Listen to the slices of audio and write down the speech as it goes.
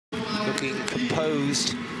looking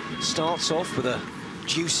composed. Starts off with a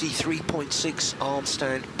juicy 3.6 arm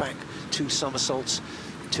stand, back 2 somersaults,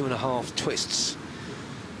 2.5 twists.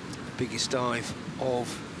 The biggest dive of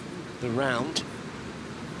the round.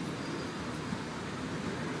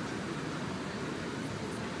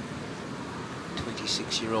 A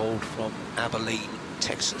 26-year-old from Abilene,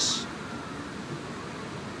 Texas.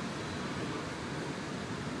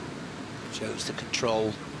 Shows the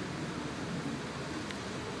control.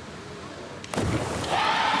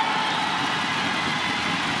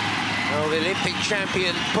 Well, the Olympic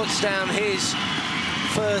champion puts down his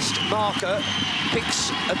first marker, picks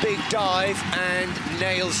a big dive and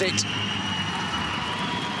nails it.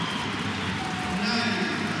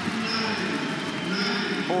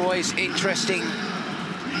 Always interesting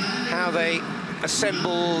how they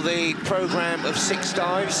assemble the program of 6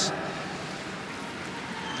 dives.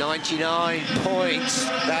 99 points,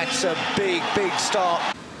 that's a big, big start.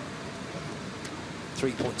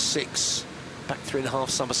 3.6, back 3.5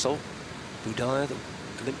 somersault. Boudia, the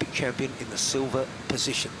Olympic champion, in the silver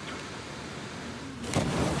position.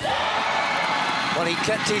 Well, he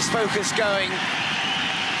kept his focus going.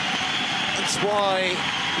 That's why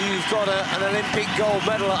you've got an Olympic gold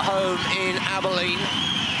medal at home in Abilene,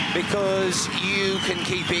 because you can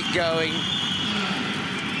keep it going.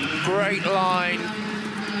 Great line,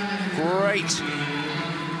 great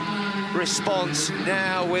response.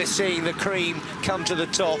 Now we're seeing the cream come to the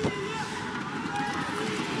top.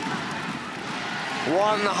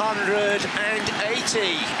 180.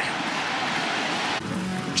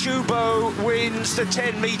 Chubo wins the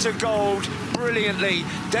 10-meter gold brilliantly.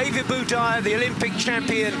 David Boudia, the Olympic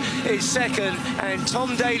champion, is second, and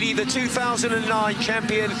Tom Daley, the 2009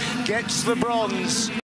 champion, gets the bronze.